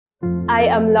I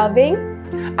am loving.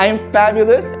 I am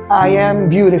fabulous. I am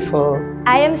beautiful.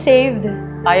 I am saved.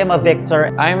 I am a victor.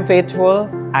 I am faithful.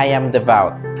 I am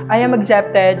devout. I am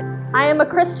accepted. I am a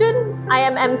Christian. I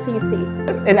am MCC.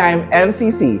 And I am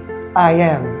MCC. I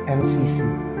am MCC.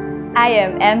 I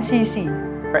am MCC.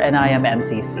 And I am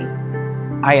MCC.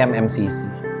 I am MCC.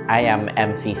 I am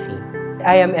MCC.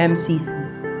 I am MCC.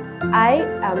 I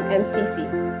am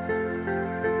MCC.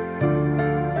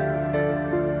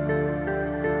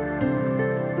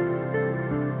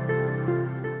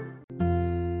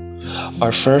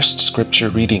 Our first scripture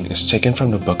reading is taken from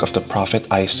the book of the prophet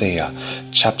Isaiah,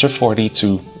 chapter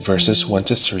 42, verses 1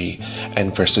 to 3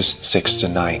 and verses 6 to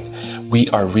 9. We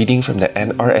are reading from the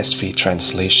NRSV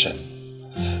translation.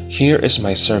 Here is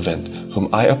my servant, whom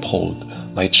I uphold,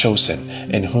 my chosen,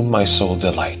 in whom my soul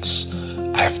delights.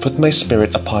 I have put my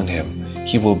spirit upon him.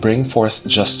 He will bring forth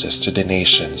justice to the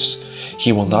nations.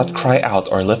 He will not cry out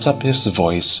or lift up his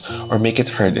voice or make it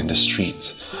heard in the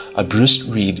street. A bruised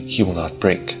reed he will not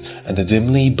break, and a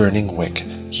dimly burning wick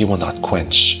he will not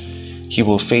quench. He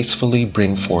will faithfully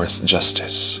bring forth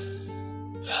justice.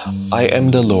 I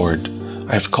am the Lord.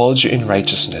 I have called you in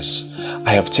righteousness.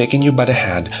 I have taken you by the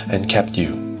hand and kept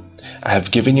you. I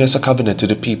have given you as a covenant to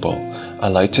the people, a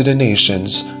light to the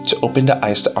nations, to open the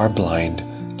eyes that are blind,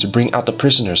 to bring out the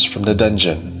prisoners from the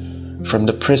dungeon, from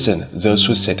the prison those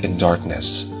who sit in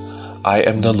darkness. I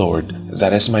am the Lord,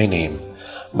 that is my name.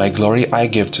 My glory I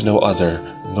give to no other,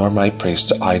 nor my praise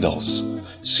to idols.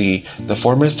 See, the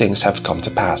former things have come to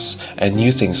pass, and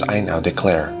new things I now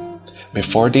declare.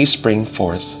 Before they spring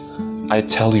forth, I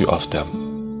tell you of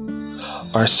them.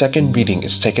 Our second reading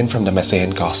is taken from the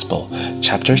Matthean Gospel,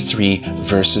 chapter 3,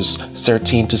 verses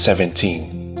 13 to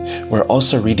 17. We're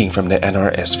also reading from the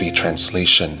NRSV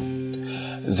translation.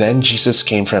 Then Jesus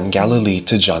came from Galilee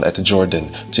to John at the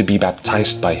Jordan to be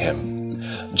baptized by him.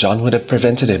 John would have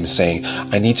prevented him, saying,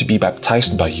 I need to be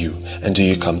baptized by you, and do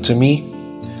you come to me?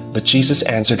 But Jesus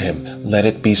answered him, Let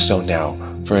it be so now,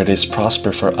 for it is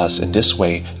prosper for us in this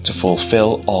way to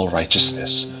fulfill all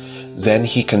righteousness. Then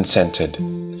he consented.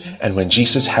 And when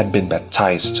Jesus had been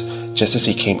baptized, just as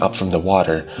he came up from the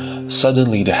water,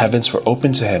 suddenly the heavens were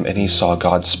opened to him, and he saw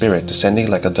God's Spirit descending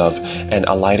like a dove and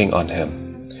alighting on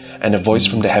him. And a voice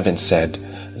from the heavens said,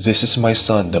 This is my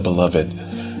Son, the Beloved,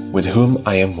 with whom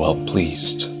I am well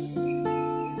pleased.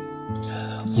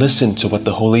 Listen to what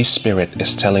the Holy Spirit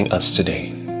is telling us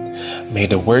today. May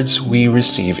the words we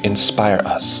receive inspire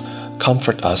us,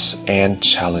 comfort us, and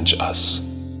challenge us.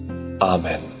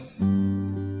 Amen.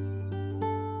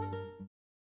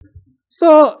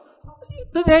 So,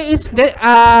 today is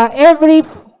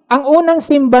ang unang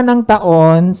simba ng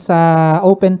taon sa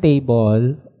Open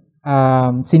Table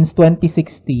since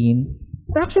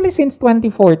 2016, actually since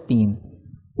 2014.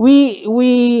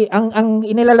 Ang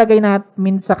inilalagay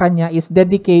namin sa kanya is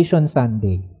Dedication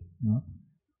Sunday. No?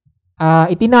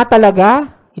 Itinatakda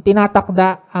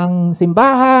ang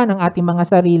simbahan, ang ating mga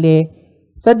sarili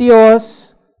sa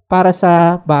Diyos para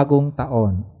sa bagong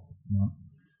taon. No?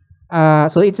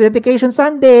 So it's Dedication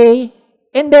Sunday,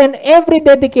 and then every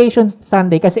Dedication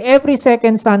Sunday, kasi every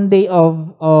second Sunday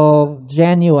of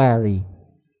January,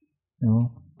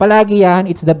 no? Palagi yan,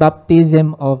 it's the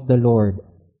baptism of the Lord.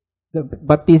 The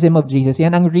baptism of Jesus.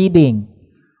 Yan ang reading.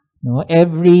 No?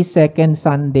 Every second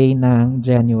Sunday ng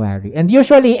January. And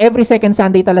usually, every second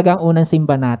Sunday talaga ang unang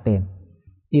simba natin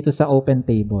dito sa Open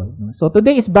Table. No? So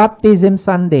today is Baptism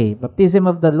Sunday. Baptism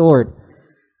of the Lord.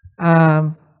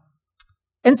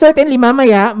 And certainly,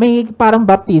 mamaya, may parang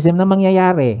baptism na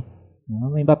mangyayari.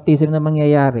 No? May baptism na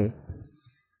mangyayari.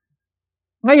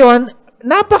 Ngayon,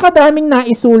 napakadaming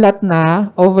naisulat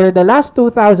na over the last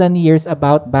 2,000 years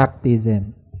about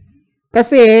baptism.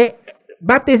 Kasi,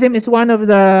 baptism is one of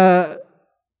the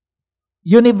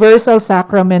universal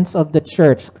sacraments of the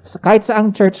church. Kahit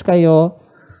saang church kayo,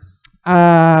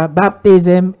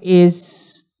 baptism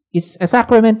is a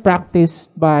sacrament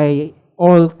practiced by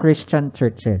all Christian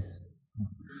churches.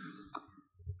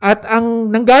 At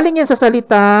ang nanggaling yan sa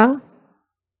salitang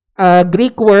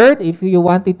Greek word, if you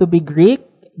want it to be Greek,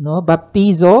 no,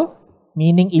 baptizo,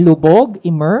 meaning ilubog,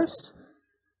 immerse.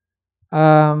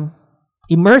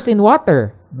 Immerse in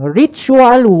water.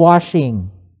 Ritual washing.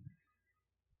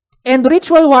 And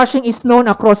ritual washing is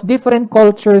known across different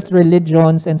cultures,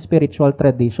 religions, and spiritual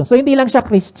traditions. So, hindi lang siya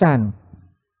Christian.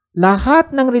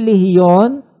 Lahat ng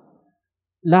relihiyon,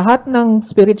 lahat ng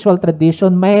spiritual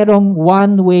tradition, mayroong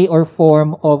one way or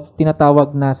form of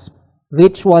tinatawag na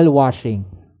ritual washing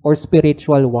or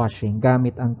spiritual washing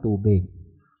gamit ang tubig.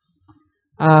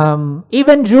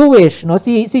 Even Jewish, no?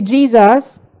 Si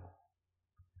Jesus,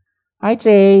 hi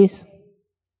Chase.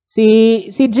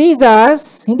 Si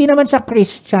Jesus, hindi naman siya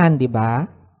Christian, di ba?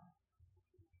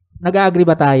 Nag-agree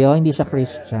ba tayo? Hindi siya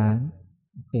Christian.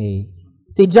 Okay.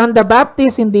 Si John the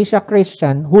Baptist, hindi siya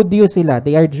Christian. Hudyo sila.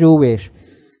 They are Jewish.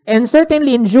 And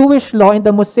certainly in Jewish law, in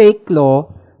the Mosaic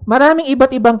law, maraming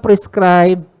iba't ibang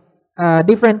prescribed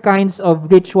different kinds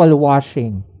of ritual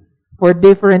washing for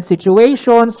different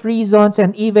situations, reasons,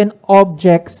 and even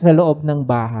objects sa loob ng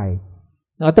bahay.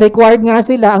 No, at required nga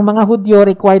sila, ang mga Hudyo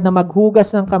required na maghugas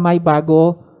ng kamay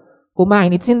bago kumain.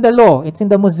 It's in the law. It's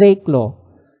in the Mosaic law.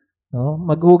 No?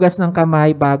 Maghugas ng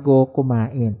kamay bago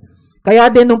kumain. Kaya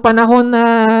din nung panahon na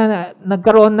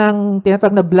nagkaroon ng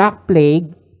tinatawag na Black Plague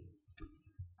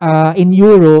in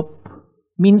Europe,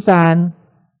 minsan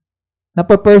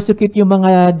napapersecute yung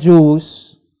mga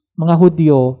Jews, mga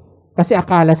Hudyo, kasi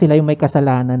akala sila yung may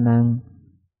kasalanan ng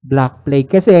Black Plague.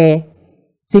 Kasi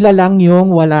sila lang yung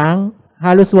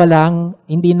halos walang,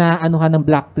 hindi na anuhan ng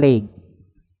Black Plague.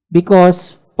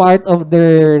 Because part of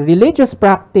their religious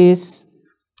practice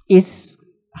is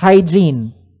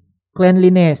hygiene,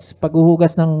 cleanliness,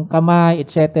 paghuhugas ng kamay,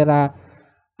 etc.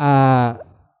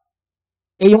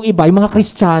 Yung iba, yung mga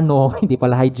Kristiyano, hindi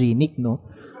pala hygienic, no?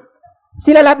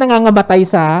 Sila lahat nangangamatay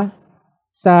sa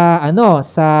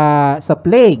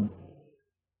plague.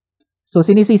 So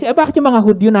sinisisi, bakit yung mga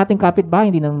Hudyo nating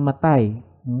kapitbahay hindi namamatay?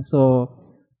 So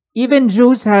even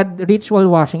Jews had ritual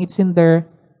washing. It's in their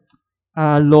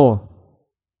law.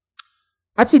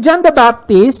 At si John the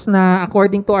Baptist, na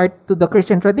according to the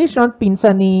Christian tradition,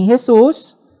 pinsan ni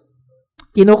Jesus,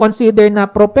 kino-consider na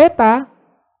propeta,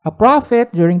 a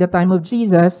prophet during the time of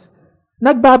Jesus,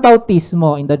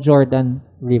 nagbabautismo in the Jordan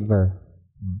River.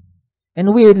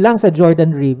 And weird lang sa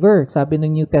Jordan River. Sabi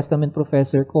ng New Testament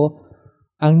professor ko,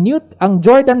 ang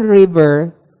Jordan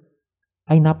River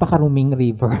ay napakaruming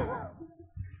river.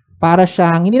 Para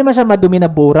siyang, hindi naman siya madumi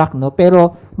na burak, no?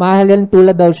 Pero mahalin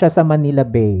tulad daw siya sa Manila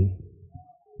Bay.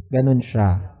 Ganun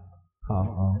siya.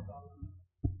 Oo.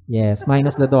 Yes,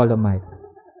 minus the Dolomite.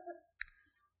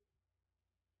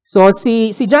 So,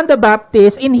 si John the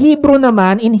Baptist, in Hebrew,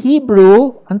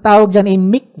 ang tawag dyan ay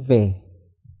mikveh.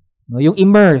 No, yung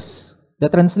immerse. The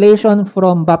translation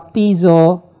from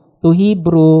baptizo to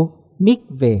Hebrew,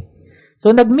 mikveh.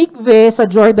 So, nagmikveh sa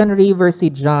Jordan River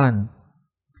si John.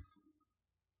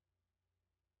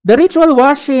 The ritual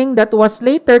washing that was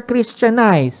later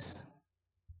Christianized,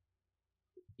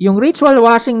 yung ritual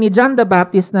washing ni John the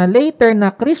Baptist na later na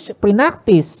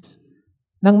practice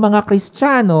ng mga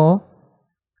Kristiyano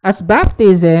as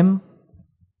baptism,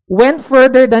 went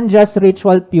further than just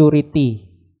ritual purity.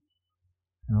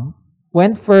 No?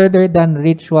 Went further than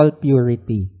ritual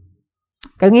purity.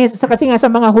 Kasi nga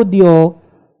sa mga Hudyo,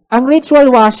 ang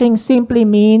ritual washing simply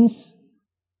means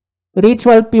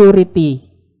ritual purity.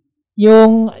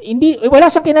 Wala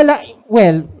siyang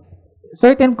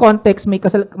certain context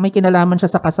may kinalaman siya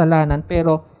sa kasalanan,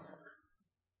 pero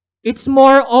it's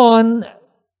more on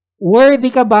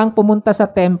worthy ka bang pumunta sa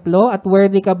templo at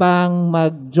worthy ka bang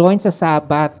mag-join sa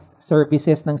Sabbath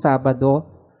services ng Sabado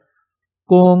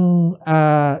kung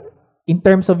in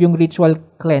terms of yung ritual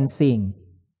cleansing.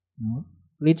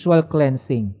 Ritual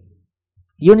cleansing.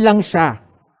 Yun lang siya.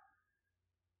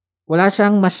 Wala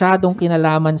siyang masyadong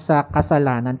kinalaman sa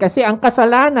kasalanan. Kasi ang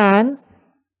kasalanan,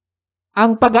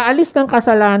 ang pag-aalis ng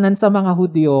kasalanan sa mga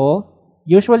Hudyo,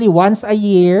 usually once a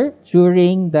year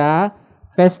during the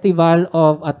Festival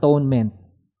of Atonement.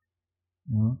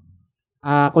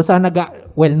 Kung saan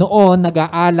noon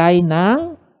nag-aalay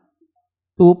ng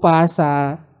tupa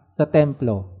sa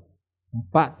templo.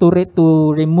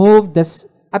 To remove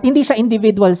at hindi siya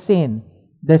individual sin,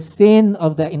 the sin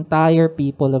of the entire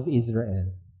people of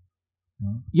Israel.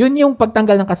 Yun yung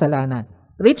pagtanggal ng kasalanan.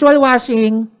 Ritual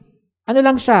washing, ano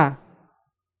lang siya?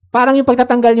 Parang yung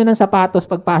pagtatanggal nyo ng sapatos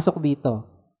pagpasok dito.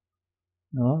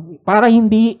 No? Para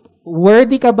hindi,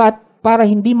 worthy ka ba, para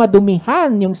hindi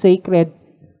madumihan yung sacred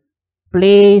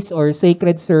place or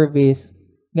sacred service,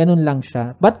 ganun lang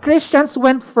siya. But Christians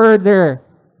went further.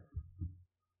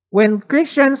 When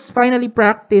Christians finally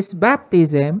practiced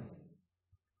baptism,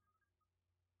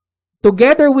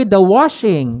 together with the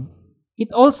washing,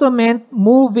 it also meant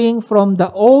moving from the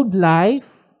old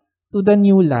life to the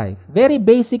new life. Very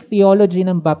basic theology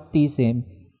ng baptism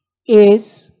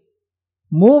is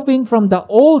moving from the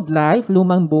old life,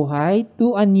 lumang buhay,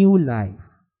 to a new life,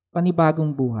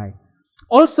 panibagong buhay.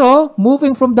 Also,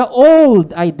 moving from the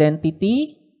old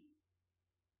identity,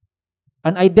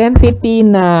 an identity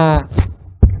na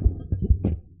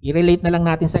i-relate na lang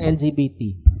natin sa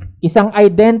LGBT. Isang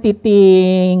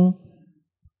identity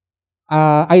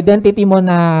mo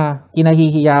na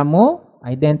kinahihiya mo,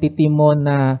 identity mo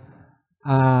na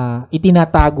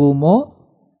itinatago mo,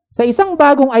 Sa isang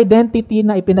bagong identity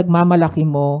na ipinagmamalaki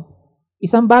mo,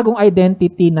 isang bagong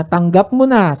identity na tanggap mo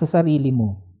na sa sarili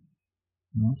mo.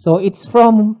 So it's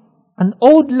from an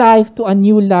old life to a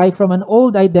new life, from an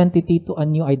old identity to a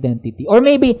new identity. Or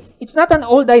maybe it's not an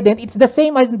old identity, it's the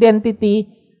same identity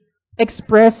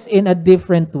expressed in a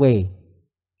different way,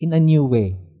 in a new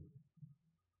way.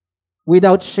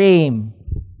 Without shame,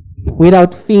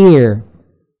 without fear,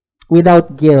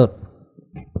 without guilt.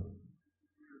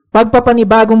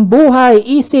 Pagpapanibagong buhay,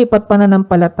 isip at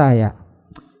pananampalataya.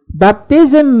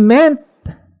 Baptism meant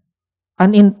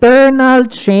an internal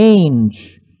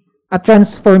change, a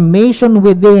transformation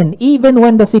within, even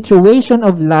when the situation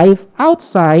of life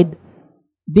outside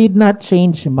did not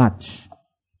change much.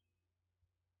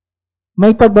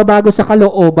 May pagbabago sa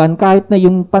kalooban kahit na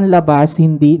yung panlabas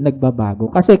hindi nagbabago.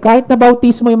 Kasi kahit na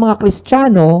bautismo yung mga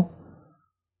Kristiyano,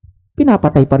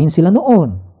 pinapatay pa rin sila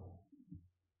noon.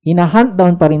 Hinahunt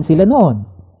down pa rin sila noon.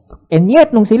 And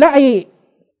yet, nung sila ay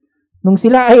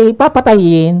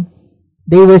papatayin,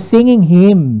 they were singing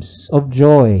hymns of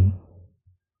joy.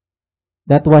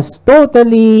 That was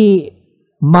totally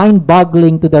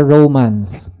mind-boggling to the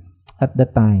Romans at the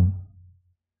time.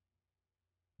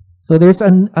 So there's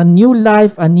a new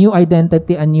life, a new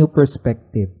identity, a new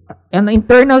perspective. An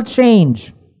internal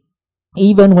change,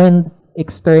 even when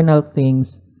external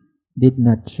things did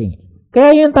not change.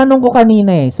 Kaya yung tanong ko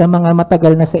kanina sa mga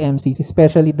matagal na sa MCC,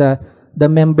 especially the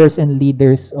members and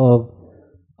leaders of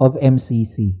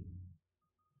MCC.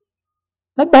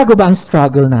 Nagbago ba ang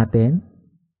struggle natin?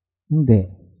 Hindi.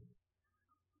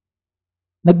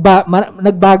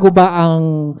 Nagbago ba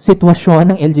ang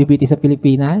sitwasyon ng LGBT sa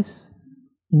Pilipinas?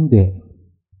 Hindi.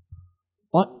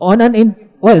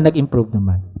 Nag-improve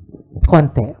naman.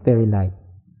 Konti, very light.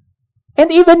 And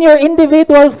even your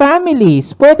individual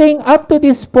families, pwedeng up to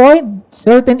this point,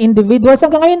 certain individuals,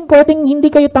 hanggang ngayon pwedeng hindi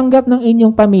kayo tanggap ng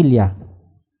inyong pamilya.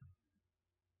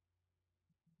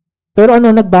 Pero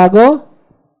ano nagbago?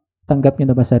 Tanggap nyo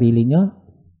na ba sarili nyo?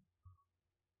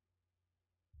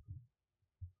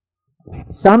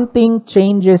 Something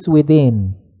changes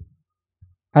within.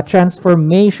 A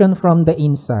transformation from the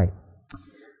inside.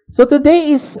 So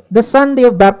today is the Sunday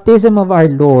of baptism of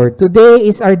our Lord. Today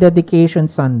is our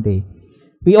dedication Sunday.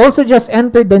 We also just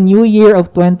entered the new year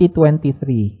of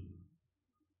 2023.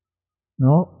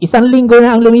 No? Isang linggo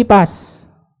na ang lumipas.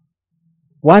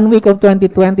 1 week of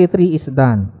 2023 is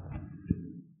done.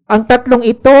 Ang tatlong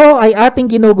ito ay ating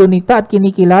ginugunita at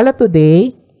kinikilala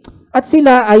today, at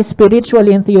sila ay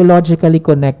spiritually and theologically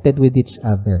connected with each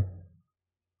other.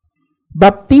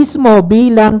 Baptismo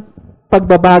bilang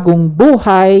pagbabagong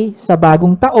buhay sa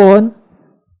bagong taon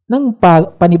ng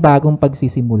panibagong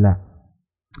pagsisimula.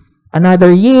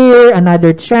 Another year,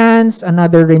 another chance,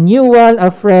 another renewal, a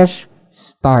fresh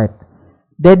start.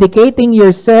 Dedicating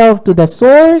yourself to the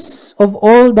source of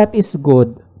all that is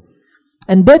good.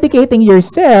 And dedicating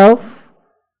yourself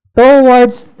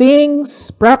towards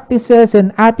things, practices,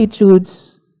 and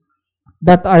attitudes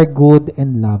that are good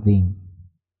and loving.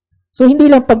 So,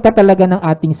 hindi lang pagtatalaga ng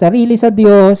ating sarili sa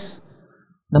Diyos,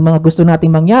 ng mga gusto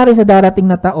nating mangyari sa darating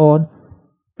na taon,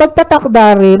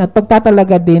 pagtatakda rin at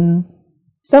pagtatalaga din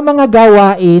sa mga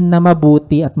gawain na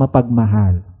mabuti at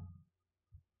mapagmahal.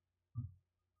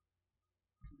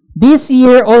 This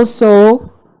year also,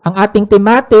 ang ating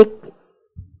thematic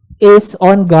is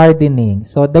on gardening.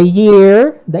 So the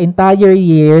entire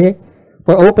year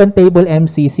for Open Table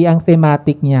MCC, ang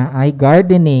thematic niya ay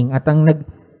gardening. At ang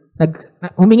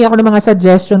humingi ako ng mga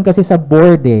suggestion kasi sa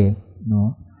board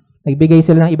no? Nagbigay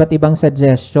sila ng iba't ibang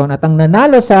suggestion at ang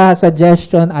nanalo sa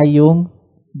suggestion ay yung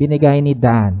binigay ni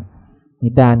Dan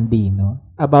D, no?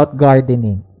 About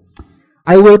gardening.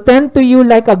 I will tend to you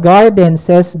like a garden,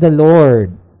 says the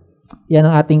Lord. Yan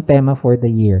ang ating tema for the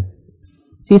year.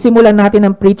 Sisimulan natin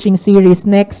ang preaching series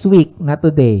next week, not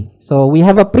today. So, we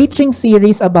have a preaching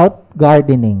series about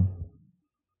gardening.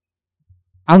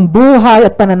 Ang buhay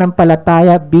at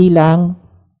pananampalataya bilang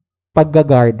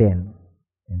paggagarden.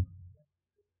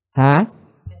 Ha?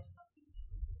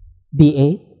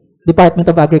 DA? Department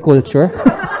of Agriculture?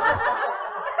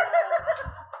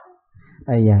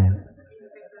 Ayan.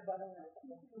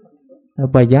 Ano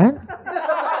ba yan?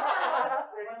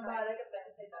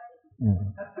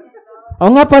 O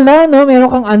nga pala, no?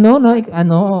 Meron kang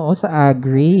sa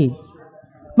agri.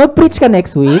 Mag-preach ka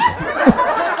next week?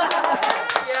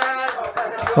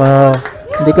 So,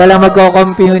 hindi ka lang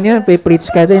magko-compune yan. Pre-preach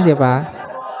ka din, di ba?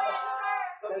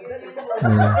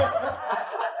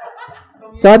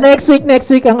 So, next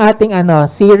week ang ating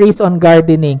series on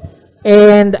gardening.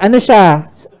 And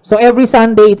so every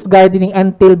Sunday it's gardening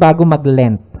until bago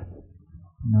mag-Lent.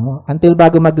 No? Until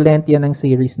bago mag-Lent yan ang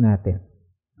series natin.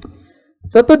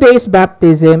 So today is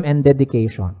baptism and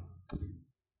dedication.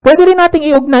 Pwede rin nating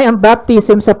iugnay ang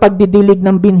baptism sa pagdidilig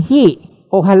ng binhi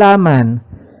o halaman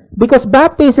because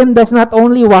baptism does not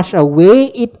only wash away,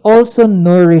 it also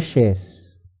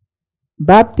nourishes.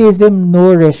 Baptism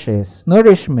nourishes.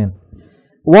 Nourishment.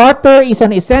 Water is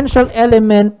an essential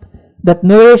element that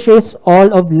nourishes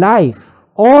all of life.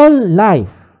 All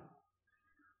life.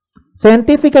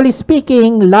 Scientifically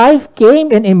speaking, life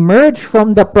came and emerged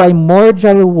from the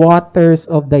primordial waters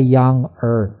of the young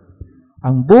earth.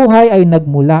 Ang buhay ay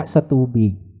nagmula sa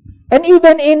tubig. And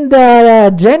even in the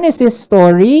Genesis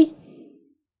story,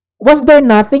 was there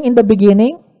nothing in the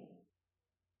beginning?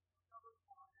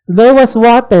 There was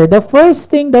water. The first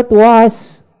thing that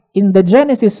was in the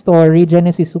Genesis story,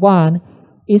 Genesis 1,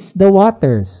 is the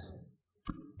waters.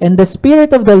 And the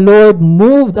Spirit of the Lord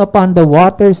moved upon the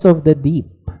waters of the deep.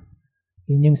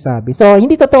 Yun yung sabi. So,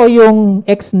 hindi totoo yung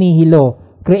ex nihilo,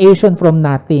 creation from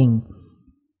nothing.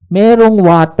 Merong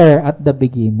water at the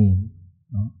beginning.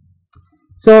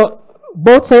 So,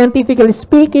 both scientifically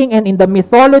speaking and in the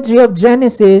mythology of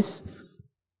Genesis,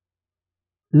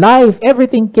 life,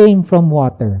 everything came from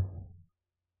water.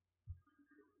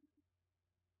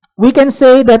 We can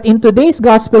say that in today's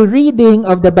gospel reading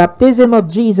of the baptism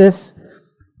of Jesus,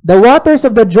 the waters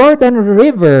of the Jordan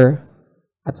River,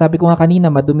 at sabi ko nga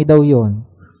kanina, madumi daw yun,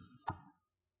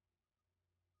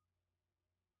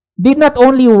 did not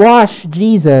only wash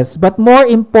Jesus, but more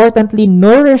importantly,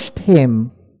 nourished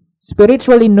him,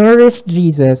 spiritually nourished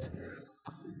Jesus,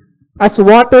 as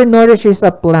water nourishes a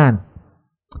plant.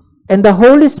 And the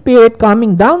Holy Spirit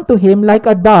coming down to him like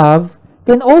a dove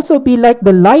can also be like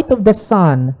the light of the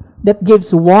sun that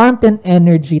gives warmth and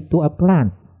energy to a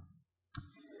plant.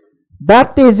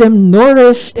 Baptism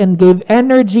nourished and gave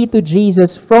energy to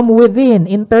Jesus from within,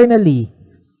 internally,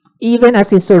 even as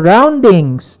his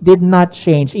surroundings did not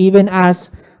change, even as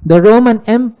the Roman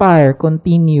Empire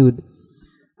continued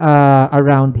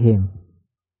around him.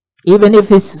 Even if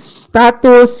his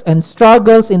status and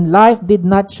struggles in life did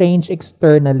not change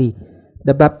externally,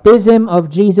 the baptism of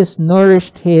Jesus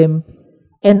nourished him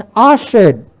and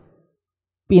ushered,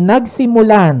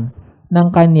 pinagsimulan ng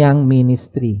kanyang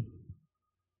ministry.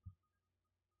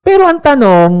 Pero ang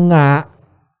tanong nga,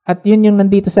 at yun yung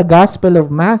nandito sa Gospel of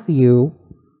Matthew,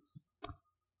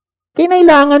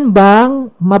 kinailangan bang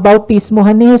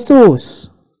mabautismohan ni Jesus?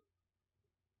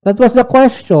 That was the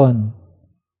question.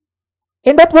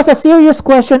 And that was a serious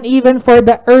question even for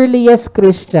the earliest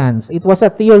Christians. It was a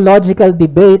theological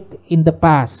debate in the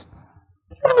past.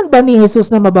 Kailangan ba ni Jesus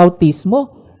na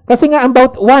mabautismo? Kasi nga,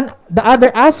 the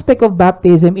other aspect of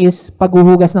baptism is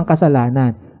paghuhugas ng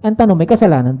kasalanan. Ang tanong, may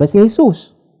kasalanan ba si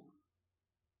Jesus?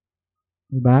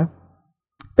 Diba?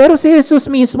 Pero si Jesus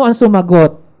mismo ang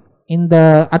sumagot,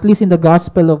 at least in the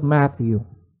Gospel of Matthew.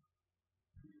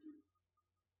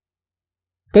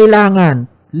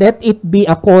 Kailangan, let it be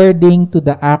according to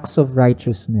the acts of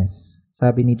righteousness,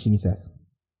 sabi ni Jesus.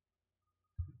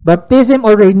 Baptism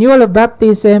or renewal of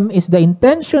baptism is the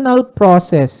intentional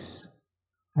process.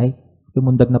 Ay,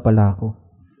 lumundag na pala ako.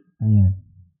 Ayan.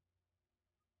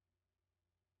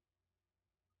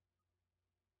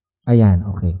 Ayan,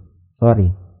 okay.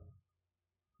 Sorry.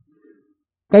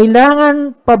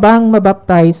 Kailangan pa bang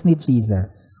mabaptize ni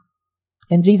Jesus?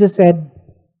 And Jesus said,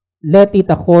 let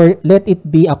it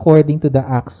be according to the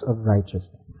acts of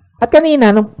righteousness. At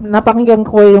kanina, nung napakinggan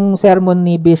ko yung sermon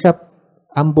ni Bishop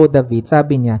Ambo David,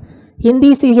 sabi niya,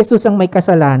 hindi si Jesus ang may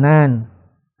kasalanan,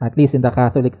 at least in the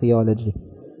Catholic theology.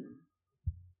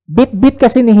 Bit-bit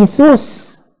kasi ni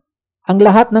Jesus ang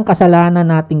lahat ng kasalanan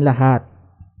nating lahat.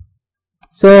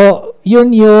 So,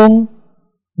 yun yung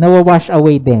nawawash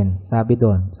away din, sabi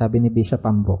doon, sabi ni Bishop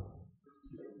Ambo.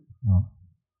 No?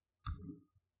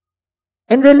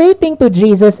 And relating to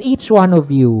Jesus, each one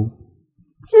of you,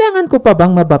 kailangan ko pa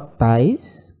bang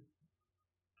mabaptize?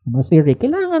 Si Rick,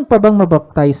 kailangan pa bang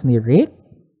mabaptize ni Rick?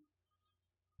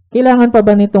 Kailangan pa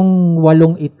ba nitong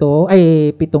 7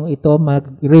 ito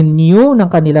mag-renew ng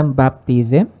kanilang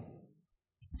baptism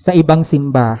sa ibang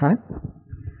simbahan?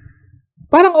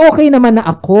 Parang okay naman na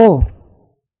ako.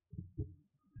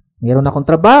 Meron akong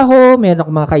trabaho, meron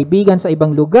akong mga kaibigan sa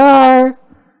ibang lugar.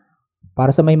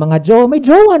 Para sa may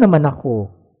jowa naman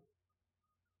ako.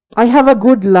 I have a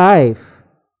good life.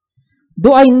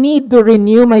 Do I need to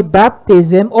renew my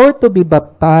baptism or to be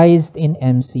baptized in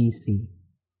MCC?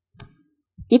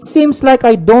 It seems like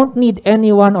I don't need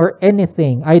anyone or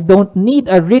anything. I don't need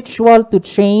a ritual to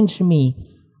change me.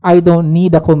 I don't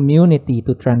need a community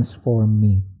to transform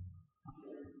me.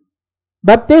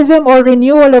 Baptism or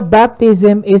renewal of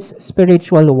baptism is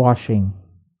spiritual washing.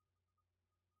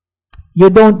 You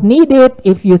don't need it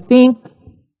if you think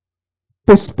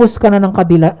puspos ka na ng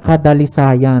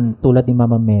kadalisayan tulad ni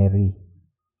Mama Mary.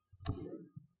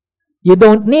 You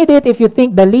don't need it if you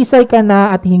think dalisay ka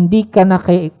na at hindi ka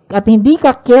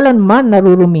kailanman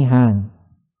narurumihan.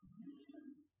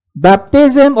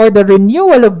 Baptism or the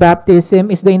renewal of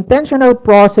baptism is the intentional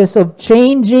process of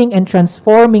changing and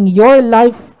transforming your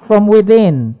life from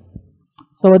within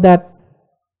so that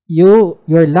your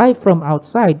life from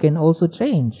outside can also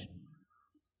change.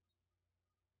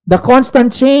 The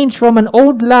constant change from an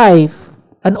old life,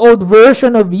 an old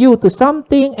version of you to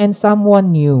something and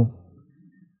someone new.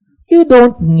 You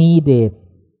don't need it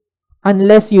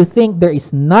unless you think there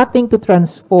is nothing to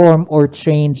transform or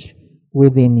change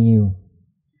within you.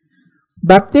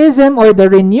 Baptism or the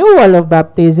renewal of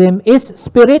baptism is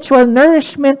spiritual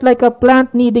nourishment like a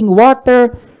plant needing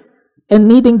water and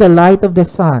needing the light of the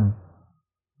sun.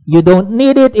 You don't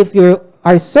need it if you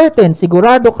are certain,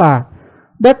 sigurado ka,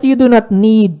 that you do not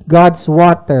need God's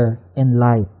water and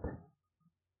light.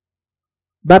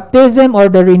 Baptism or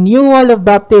the renewal of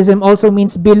baptism also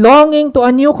means belonging to a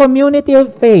new community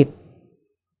of faith.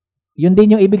 Yun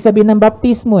din yung ibig sabihin ng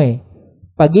baptismo eh.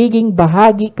 Pagiging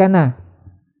bahagi ka na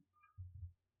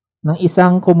ng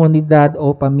isang komunidad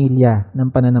o pamilya ng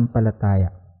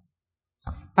pananampalataya.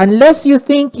 Unless you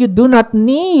think you do not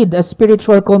need a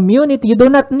spiritual community, you do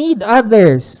not need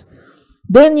others,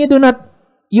 then you do not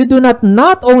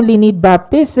only need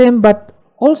baptism, but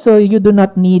also you do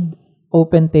not need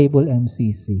Open Table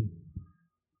MCC.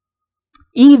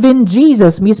 Even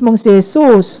Jesus, mismong si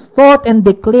Jesus, thought and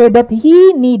declared that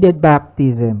He needed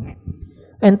baptism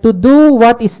and to do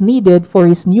what is needed for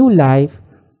His new life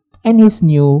and His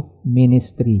new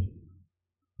ministry.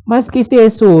 Maski si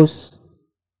Jesus,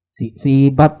 si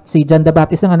John the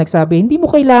Baptist na nga nagsabi, hindi mo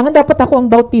kailangan, dapat ako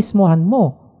ang bautismohan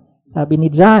mo. Sabi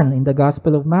ni John in the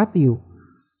Gospel of Matthew.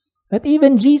 But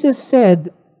even Jesus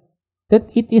said that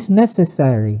it is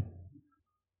necessary.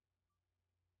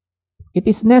 It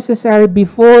is necessary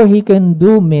before He can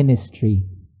do ministry.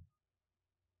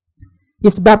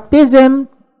 His baptism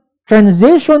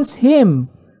transitions Him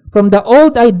from the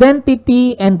old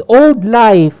identity and old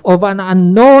life of an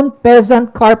unknown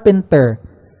peasant carpenter,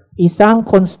 isang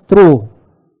konstru,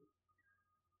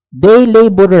 day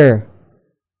laborer,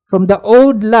 from the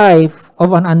old life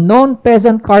of an unknown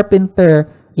peasant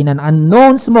carpenter in an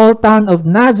unknown small town of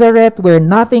Nazareth where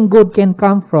nothing good can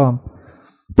come from,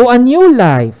 to a new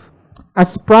life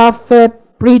as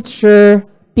prophet, preacher,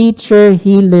 teacher,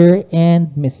 healer,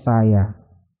 and Messiah.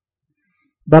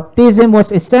 Baptism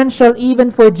was essential even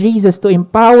for Jesus to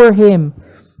empower Him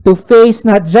to face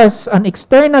not just an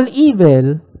external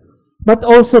evil, but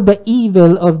also the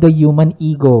evil of the human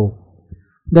ego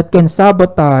that can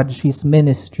sabotage His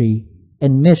ministry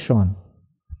and mission.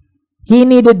 He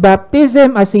needed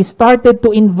baptism as He started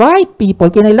to invite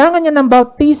people. Kinailangan niya ng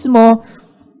baptismo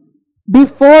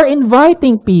before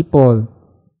inviting people.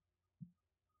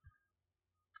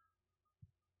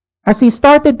 As He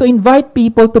started to invite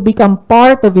people to become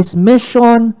part of His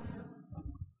mission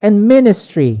and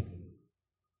ministry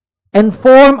and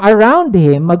form around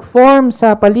Him, mag-form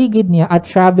sa paligid niya a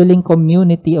traveling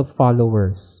community of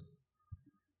followers.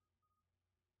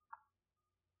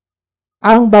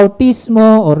 Ang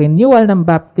bautismo o renewal ng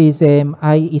baptism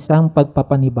ay isang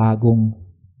pagpapanibagong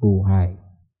buhay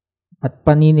at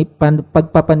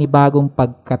pagpapanibagong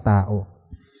pagkatao.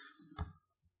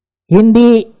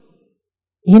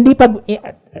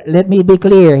 Let me be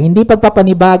clear, hindi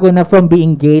pagpapanibago na from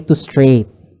being gay to straight.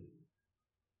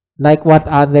 Like what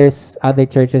other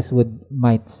churches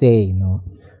might say, no?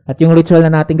 At yung ritual na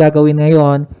natin gagawin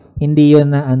ngayon, hindi yun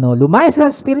na lumayas ka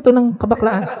sa spirito ng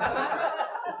kabaklaan.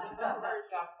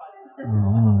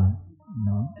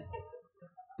 No.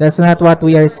 That's not what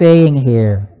we are saying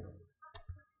here.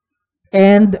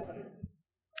 And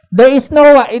there is no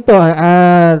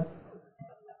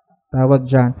tawag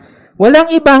dyan.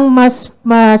 Walang ibang mas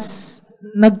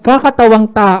nagkakatawang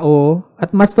tao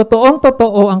at mas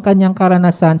totoong-totoo ang kanyang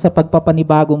karanasan sa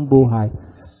pagpapanibagong buhay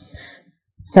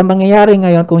sa mangyayari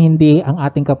ngayon kung hindi ang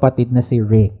ating kapatid na si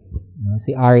Rick,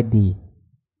 si RD.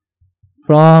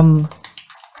 From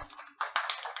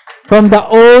the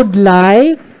old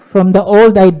life, from the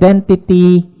old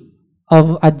identity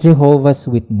of a Jehovah's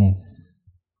Witness.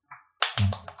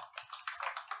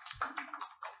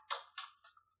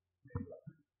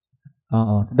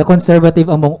 The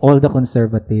conservative among all the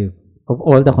conservative, of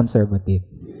all the conservative.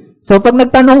 So pag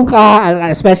nagtanong ka,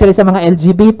 especially sa mga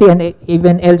LGBT and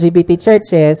even LGBT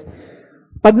churches,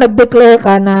 pag nag-declare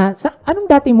ka na, anong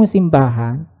dati mong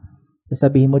simbahan?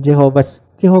 Sabihin mo, Jehovah's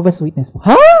Witness.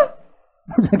 Ha?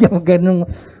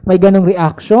 May ganong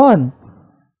reaction.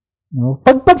 No?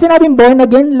 Pag sinabing born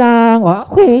again lang,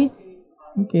 okay.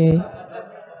 Okay.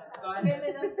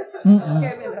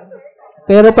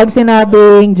 Pero pag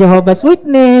sinabing Jehovah's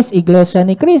Witness, Iglesia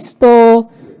ni Cristo,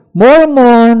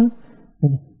 Mormon,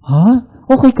 ha?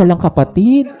 Okay ka lang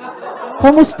kapatid?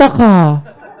 Kamusta ka?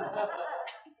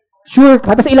 Sure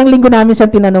ka? Tapos ilang linggo namin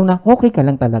siyang tinanong na, okay ka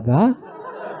lang talaga?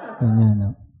 Ganyan, no?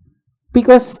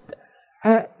 Because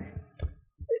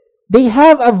they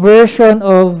have a version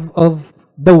of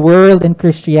the world and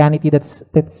Christianity that's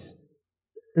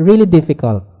really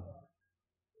difficult.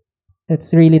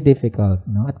 It's really difficult.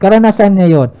 No? At karanasan niya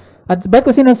yun. At ba't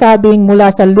ko sinasabing mula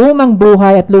sa lumang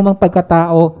buhay at lumang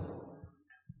pagkatao,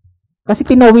 kasi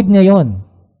tinawid niya yon.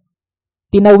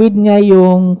 Tinawid niya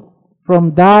yung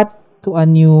from that to a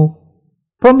new,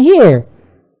 from here.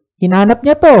 Hinanap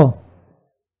niya to.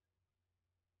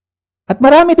 At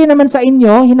marami din naman sa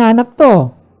inyo, hinanap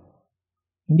to.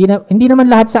 Hindi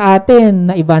naman lahat sa atin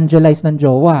na evangelize ng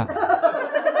jowa.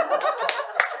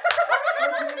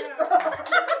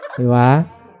 Diba?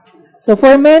 So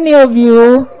for many of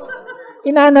you,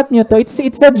 hinanap nyo to. It's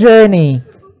a journey.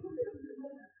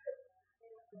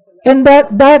 And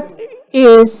that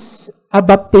is a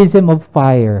baptism of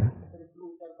fire.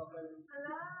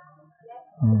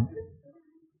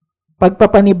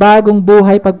 Pagpapanibagong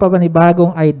buhay,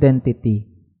 pagpapanibagong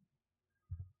identity.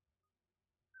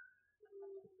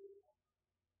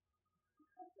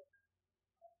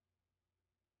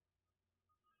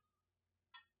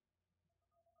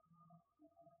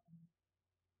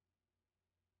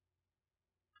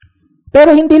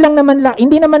 Pero hindi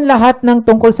naman lahat ng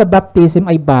tungkol sa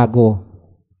baptism ay bago.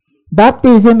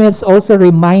 Baptism is also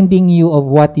reminding you of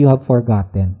what you have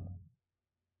forgotten.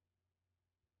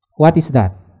 What is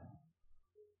that?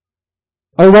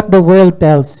 Or what the world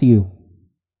tells you.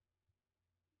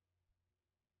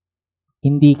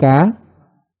 Hindi ka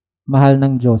mahal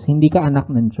ng Diyos. Hindi ka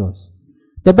anak ng Diyos.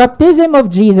 The baptism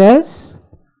of Jesus,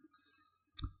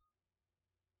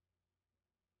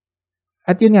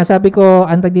 at yun nga, sabi ko,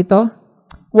 antag dito,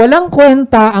 walang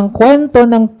kwenta ang kwento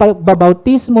ng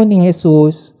pagbabautismo ni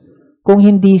Jesus kung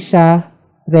hindi siya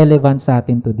relevant sa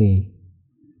atin today.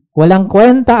 Walang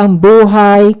kwenta ang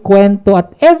buhay, kwento,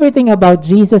 at everything about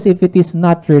Jesus if it is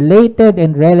not related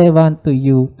and relevant to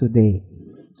you today.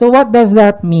 So what does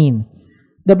that mean?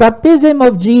 The baptism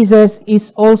of Jesus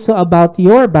is also about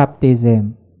your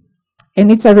baptism.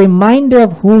 And it's a reminder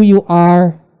of who you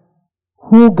are,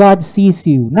 who God sees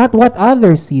you, not what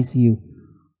others sees you.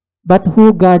 But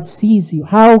who God sees you,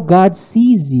 how God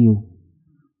sees you,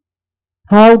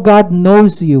 how God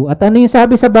knows you. At ano yung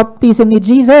sabi sa baptism ni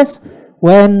Jesus?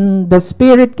 When the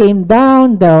Spirit came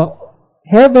down, the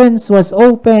heavens was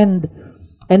opened,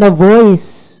 and a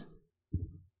voice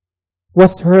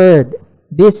was heard.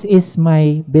 This is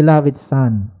my beloved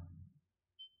Son,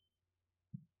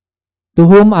 to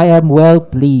whom I am well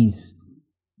pleased.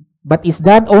 But is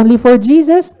that only for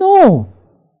Jesus? No.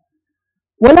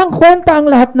 Walang kwenta ang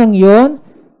lahat ng yon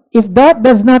if that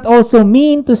does not also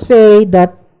mean to say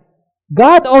that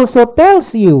God also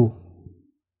tells you.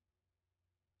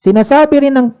 Sinasabi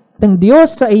rin ng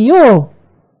Diyos sa iyo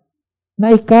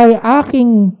na ikay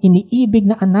aking iniibig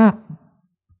na anak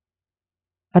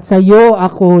at sa iyo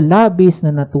ako labis na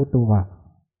natutuwa.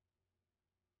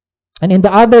 And in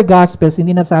the other Gospels,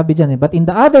 hindi nasabi dyan but in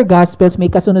the other Gospels, may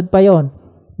kasunod pa yon.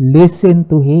 Listen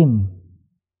to Him.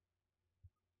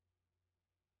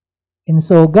 And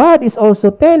so God is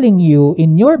also telling you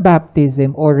in your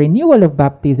baptism or renewal of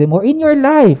baptism or in your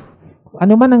life,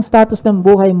 ano man ang status ng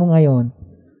buhay mo ngayon,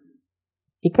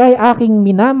 ikay aking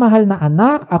minamahal na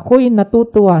anak, ako'y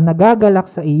natutuwa, nagagalak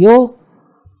sa iyo.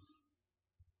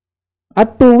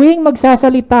 At tuwing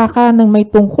magsasalita ka ng may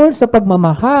tungkol sa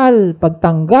pagmamahal,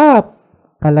 pagtanggap,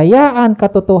 kalayaan,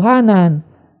 katotohanan,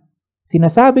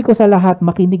 sinasabi ko sa lahat,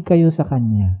 makinig kayo sa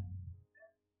Kanya.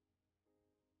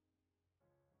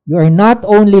 You are not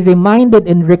only reminded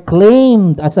and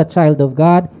reclaimed as a child of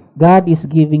God, God is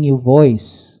giving you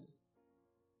voice.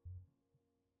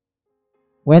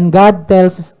 When God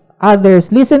tells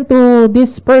others, listen to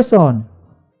this person,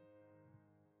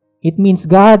 it means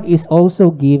God is also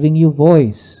giving you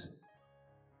voice.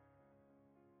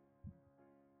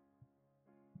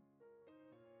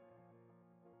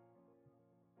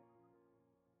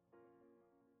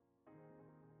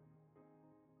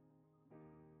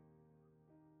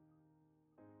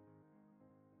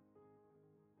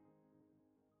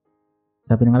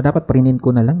 Sabi na nga, dapat prinin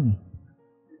ko na lang eh.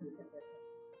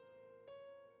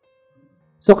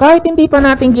 So kahit hindi pa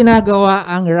natin ginagawa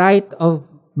ang right of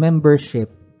membership,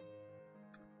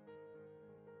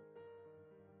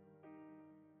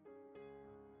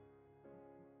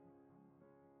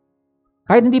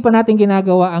 kahit hindi pa natin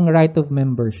ginagawa ang right of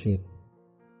membership,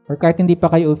 or kahit hindi pa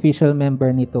kayo official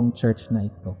member nitong church na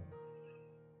ito,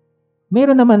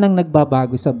 meron naman nang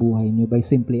nagbabago sa buhay niyo by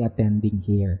simply attending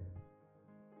here.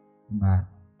 Diba?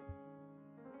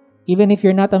 Even if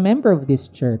you're not a member of this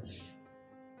church,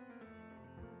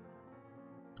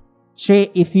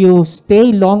 if you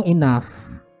stay long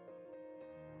enough,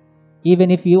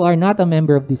 even if you are not a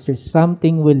member of this church,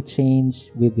 something will change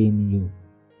within you.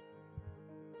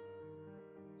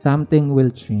 Something will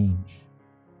change.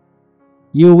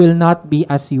 You will not be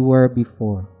as you were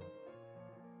before.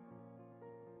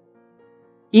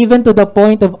 Even to the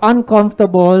point of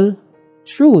uncomfortable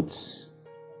truths,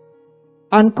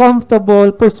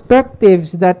 uncomfortable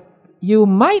perspectives that you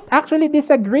might actually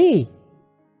disagree.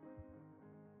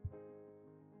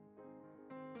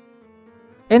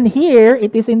 And here,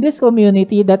 it is in this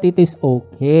community that it is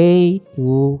okay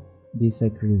to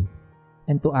disagree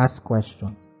and to ask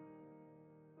questions.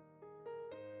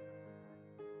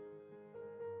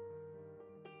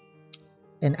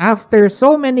 And after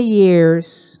so many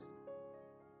years,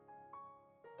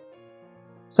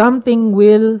 something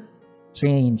will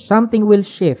change. Something will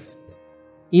shift,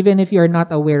 even if you're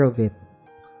not aware of it.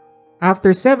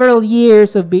 After several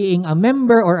years of being a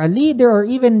member or a leader or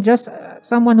even just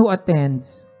someone who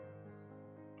attends,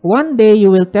 one day you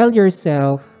will tell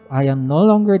yourself, I am no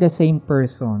longer the same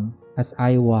person as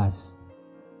I was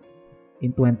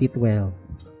in 2012.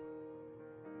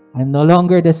 I'm no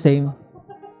longer the same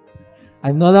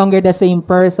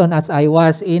person as I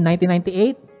was in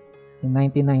 1998. In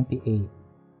 1998.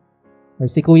 Or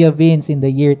si Kuya Vince in the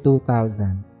year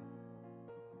 2000.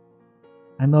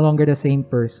 I'm no longer the same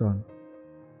person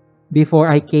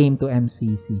before I came to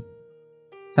MCC.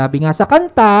 Sabi nga sa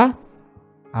kanta,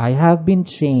 I have been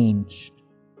changed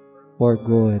for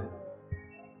good.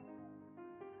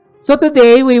 So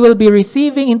today, we will be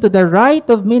receiving into the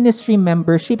rite of ministry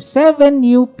membership 7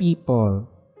 new people.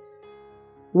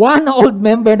 One old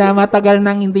member na matagal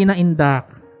nang hindi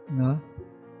na-induct, no?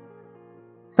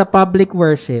 Sa public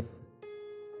worship.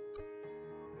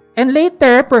 And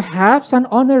later, perhaps an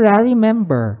honorary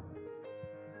member.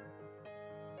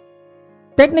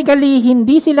 Technically,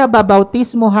 hindi sila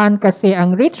babautismohan kasi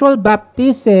ang ritual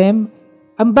baptism,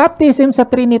 ang baptism sa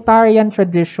Trinitarian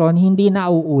tradition, hindi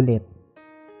nauulit.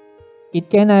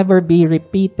 It can never be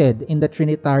repeated in the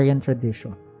Trinitarian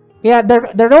tradition. Kaya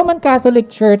the Roman Catholic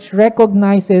Church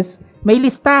recognizes, may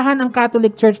listahan ang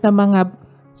Catholic Church ng mga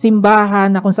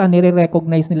simbahan na kung saan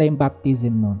nire-recognize nila yung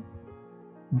baptism nun.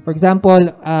 For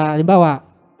example, halimbawa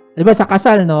sa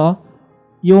kasal, no?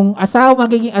 Yung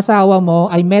magiging asawa mo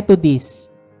ay Methodist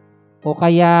o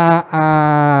kaya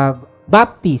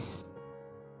Baptist.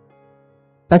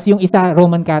 Tas yung isa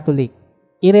Roman Catholic.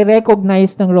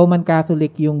 I-recognize ng Roman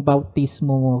Catholic yung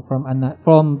bautismo mo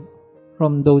from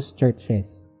those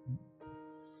churches.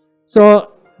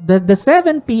 So the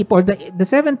 7 people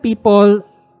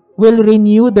will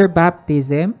renew their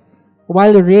baptism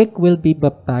while Rick will be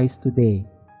baptized today.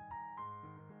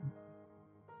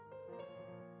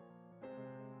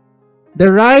 The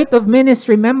rite of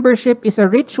ministry membership is a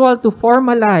ritual to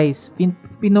formalize.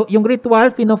 Yung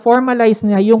ritual, pino-formalize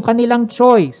niya yung kanilang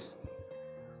choice.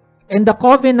 And the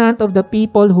covenant of the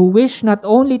people who wish not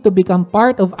only to become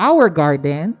part of our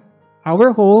garden,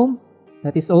 our home,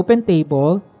 that is open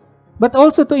table, but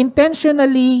also to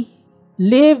intentionally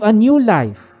live a new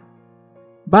life.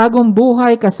 Bagong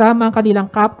buhay kasama ang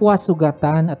kanilang kapwa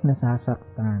sugatan at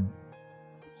nasasaktan.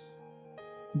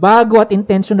 Bago at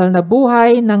intentional na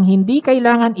buhay nang hindi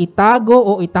kailangan itago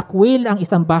o itakwil ang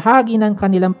isang bahagi ng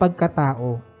kanilang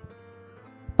pagkatao.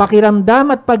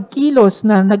 Pakiramdam at pagkilos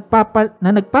na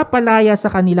nagpapalaya sa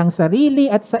kanilang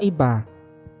sarili at sa iba.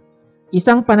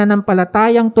 Isang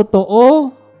pananampalatayang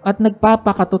totoo at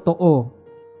nagpapakatotoo.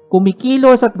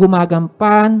 Kumikilos at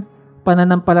gumagampan,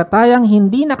 pananampalatayang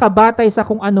hindi nakabatay sa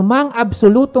kung anumang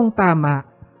absolutong tama,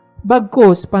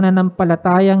 bagkus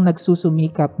pananampalatayang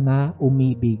nagsusumikap na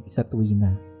umibig sa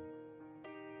tuwina.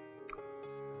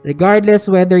 Regardless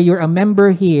whether you're a member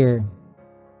here,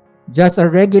 just a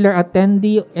regular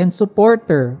attendee and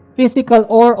supporter, physical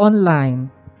or online,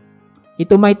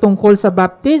 ito may tungkol sa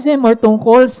baptism or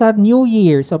tungkol sa New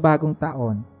Year, sa bagong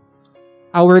taon.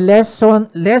 Our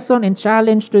lesson and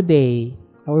challenge today,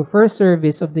 our first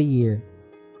service of the year,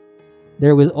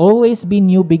 there will always be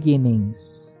new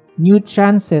beginnings. New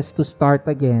chances to start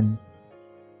again.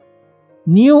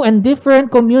 New and different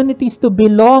communities to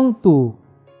belong to.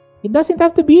 It doesn't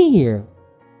have to be here.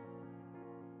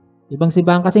 Ibang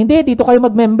simbahan kasi, hindi, dito kayo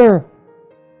mag-member.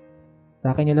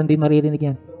 Sa akin nyo lang din maririnig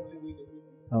yan.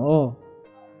 Oo.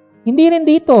 Hindi rin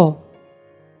dito.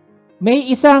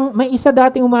 May isa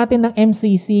dating umatin ng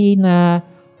MCC na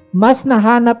mas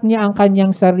nahanap niya ang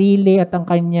kanyang sarili at ang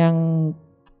kanyang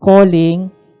calling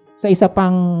sa isa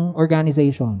pang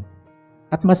organization.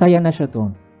 At masaya na siya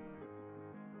doon.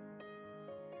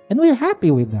 And we're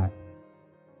happy with that.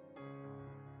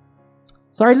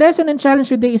 So our lesson and challenge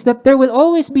today is that there will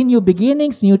always be new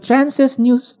beginnings, new chances,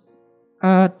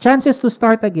 chances to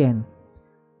start again.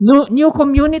 New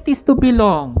communities to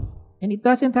belong. And it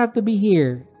doesn't have to be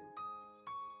here.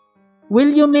 Will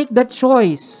you make the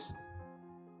choice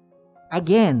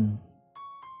again?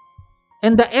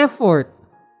 And the effort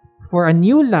for a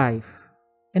new life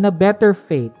and a better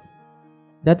faith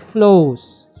that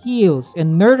flows, heals,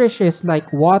 and nourishes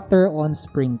like water on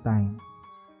springtime?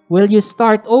 Will you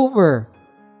start over?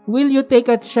 Will you take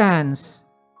a chance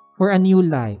for a new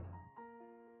life?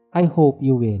 I hope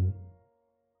you will.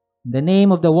 In the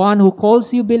name of the one who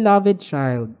calls you beloved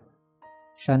child,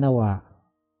 siya nawa.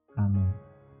 Amen.